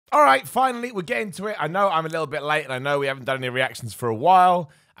All right, finally, we're getting to it. I know I'm a little bit late, and I know we haven't done any reactions for a while.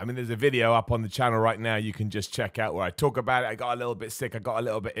 I mean, there's a video up on the channel right now you can just check out where I talk about it. I got a little bit sick. I got a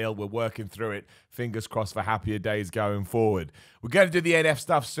little bit ill. We're working through it. Fingers crossed for happier days going forward. We're going to do the NF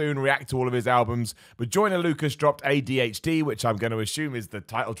stuff soon, react to all of his albums. But Joyner Lucas dropped ADHD, which I'm going to assume is the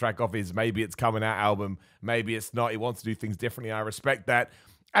title track of his Maybe It's Coming Out album. Maybe it's not. He wants to do things differently. I respect that.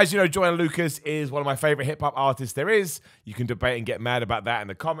 As you know, Joyner Lucas is one of my favorite hip-hop artists there is. You can debate and get mad about that in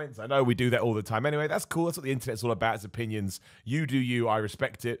the comments. I know we do that all the time anyway. That's cool. That's what the internet's all about. It's opinions. You do you. I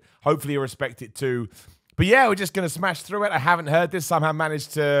respect it. Hopefully you respect it too. But yeah, we're just going to smash through it. I haven't heard this. Somehow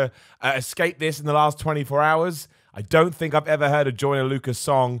managed to escape this in the last 24 hours. I don't think I've ever heard a Joyner Lucas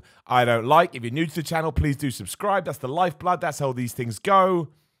song I don't like. If you're new to the channel, please do subscribe. That's the lifeblood. That's how these things go.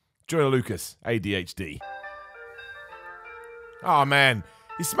 Joyner Lucas, ADHD. Oh, man.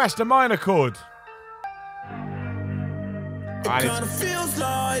 He smashed a minor chord. It kinda feels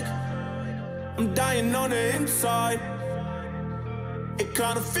like I'm dying on the inside. It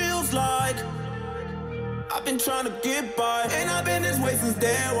kinda feels like I've been trying to get by, and I've been this way since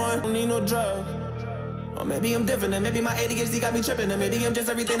day one. Don't need no drug. Or maybe I'm different, and maybe my ADHD got me tripping, and maybe I'm just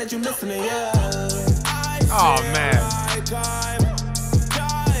everything that you missing. Yeah. Oh man.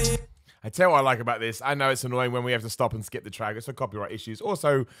 I tell you what I like about this. I know it's annoying when we have to stop and skip the track. It's for copyright issues.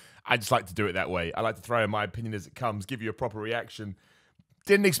 Also, I just like to do it that way. I like to throw in my opinion as it comes, give you a proper reaction.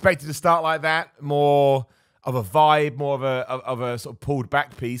 Didn't expect it to start like that. More of a vibe, more of a sort of pulled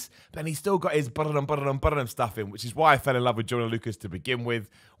back piece. But then he's still got his button stuff in, which is why I fell in love with Joyner Lucas to begin with.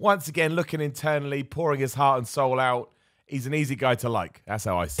 Once again, looking internally, pouring his heart and soul out. He's an easy guy to like. That's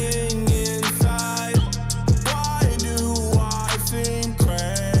how I see it.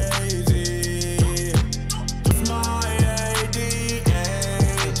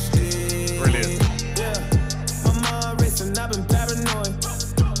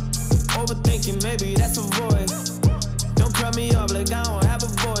 Maybe that's a voice. Don't cut me up like I don't have a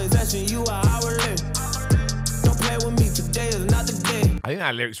voice. Asking you how I live. Don't play with me, today is not the day. I think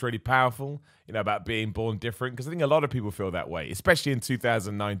that lyric's really powerful, you know, about being born different, because I think a lot of people feel that way, especially in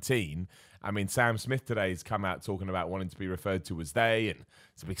 2019. I mean, Sam Smith today has come out talking about wanting to be referred to as they, and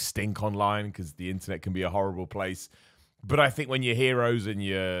it's a big stink online because the internet can be a horrible place. But I think when your heroes and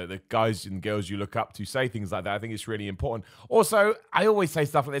the guys and girls you look up to say things like that, I think it's really important. Also, I always say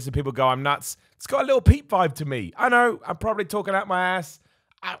stuff like this and people go, I'm nuts. It's got a little Peep vibe to me. I know, I'm probably talking out my ass.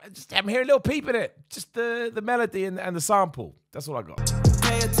 I'm hearing a little Peep in it. Just the melody and the sample. That's all I got.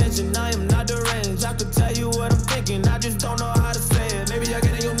 Pay attention, I am not deranged. I could tell you what I'm thinking. I just don't know how to say it. Maybe I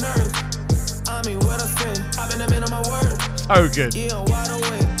get in your nerves. I mean, what I say. I've been a man on my word. So good. Yeah, wide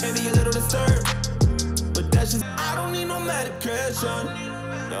awake. Maybe a little disturbed. Just, I don't need no medication.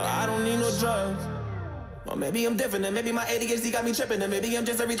 No, I don't need no drugs. Or maybe I'm different, and maybe my ADHD got me tripping, and maybe I'm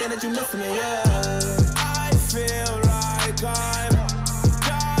just everything that you missing. Yeah, I feel like I'm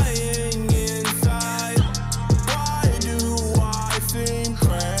dying inside. Why do I seem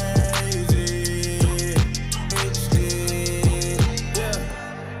crazy? HD,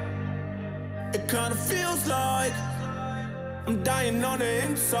 yeah. It kind of feels like I'm dying on the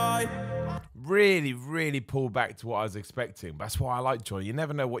inside. Really, really pulled back to what I was expecting. That's why I like Joyner. You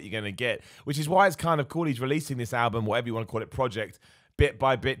never know what you're going to get, which is why it's kind of cool he's releasing this album, whatever you want to call it, project, bit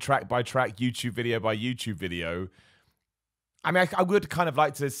by bit, track by track, YouTube video by YouTube video. I mean, I would kind of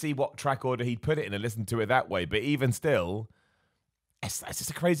like to see what track order he'd put it in and listen to it that way, but even still, it's just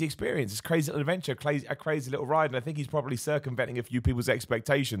a crazy experience. It's a crazy little adventure, a crazy little ride, and I think he's probably circumventing a few people's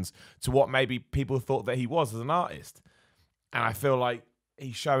expectations to what maybe people thought that he was as an artist. And I feel like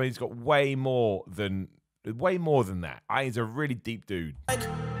he's showing he's got way more than that. He's a really deep dude.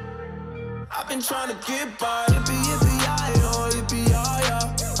 I've been trying to get by. Yippee-yi-yo,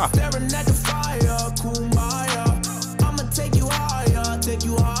 staring at the fire, kumbaya. I'ma take you higher, take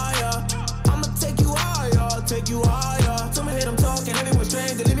you higher. I'ma take you higher, take you higher. Someone hear them talking, everyone's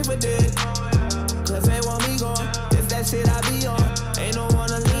strange, they leave me for dead. Cause they want me gone, it's that shit I be on. Ain't no one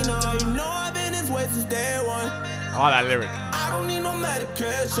to lean on. You know I've been this way since day one. Oh, that lyric. I don't need no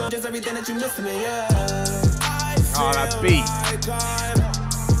medication, just everything that you missing, yeah. Oh, that beat. Like I'm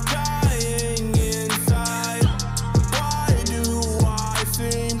dying inside. Why do I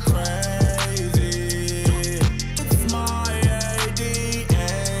seem crazy? It's my ADHD.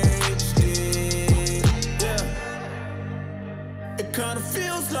 Yeah. It kind of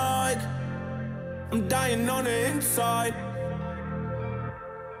feels like I'm dying on the inside.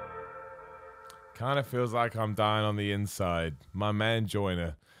 Kind of feels like I'm dying on the inside. My man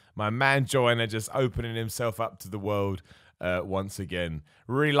Joyner. My man Joyner just opening himself up to the world once again.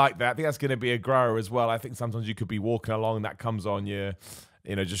 Really like that. I think that's going to be a grower as well. I think sometimes you could be walking along, that comes on you,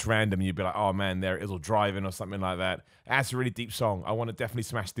 just random. You'd be like, oh man, there it is, or driving or something like that. That's a really deep song. I want to definitely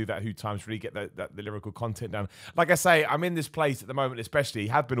smash through that a few times, really get the lyrical content down. Like I say, I'm in this place at the moment, especially,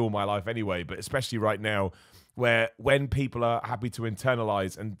 have been all my life anyway, but especially right now, where when people are happy to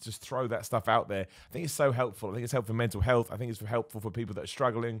internalize and just throw that stuff out there, I think it's so helpful. I think it's helpful for mental health. I think it's helpful for people that are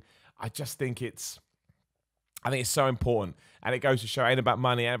struggling. I think it's so important. And it goes to show, it ain't about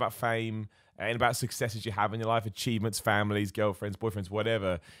money, ain't about fame, ain't about successes you have in your life, achievements, families, girlfriends, boyfriends,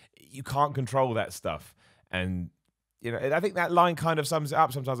 whatever. You can't control that stuff. And I think that line kind of sums it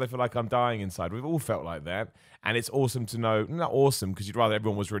up. Sometimes I feel like I'm dying inside. We've all felt like that. And it's awesome to know, not awesome because you'd rather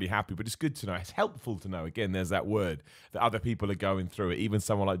everyone was really happy, but it's good to know. It's helpful to know. Again, there's that word that other people are going through it. Even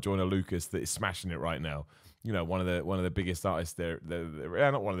someone like Joyner Lucas that is smashing it right now. One of the biggest artists there.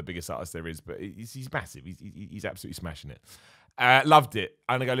 Not one of the biggest artists there is, but he's massive. He's absolutely smashing it. Loved it.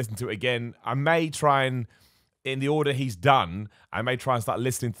 I'm going to go listen to it again. I may try and, in the order he's done, I may try and start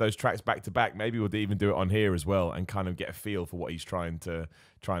listening to those tracks back to back. Maybe we'll even do it on here as well and kind of get a feel for what he's trying to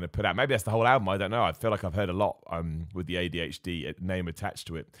put out. Maybe that's the whole album. I don't know. I feel like I've heard a lot with the ADHD name attached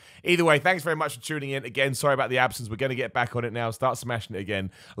to it. Either way, thanks very much for tuning in. Again, sorry about the absence. We're going to get back on it now. Start smashing it again.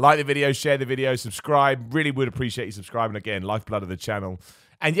 Like the video, share the video, subscribe. Really would appreciate you subscribing again. Lifeblood of the channel.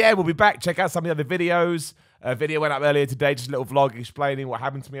 And yeah, we'll be back. Check out some of the other videos. A video went up earlier today, just a little vlog explaining what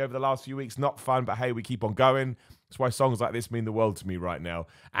happened to me over the last few weeks. Not fun, but hey, we keep on going. That's why songs like this mean the world to me right now.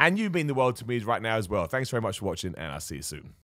 And you mean the world to me right now as well. Thanks very much for watching, and I'll see you soon.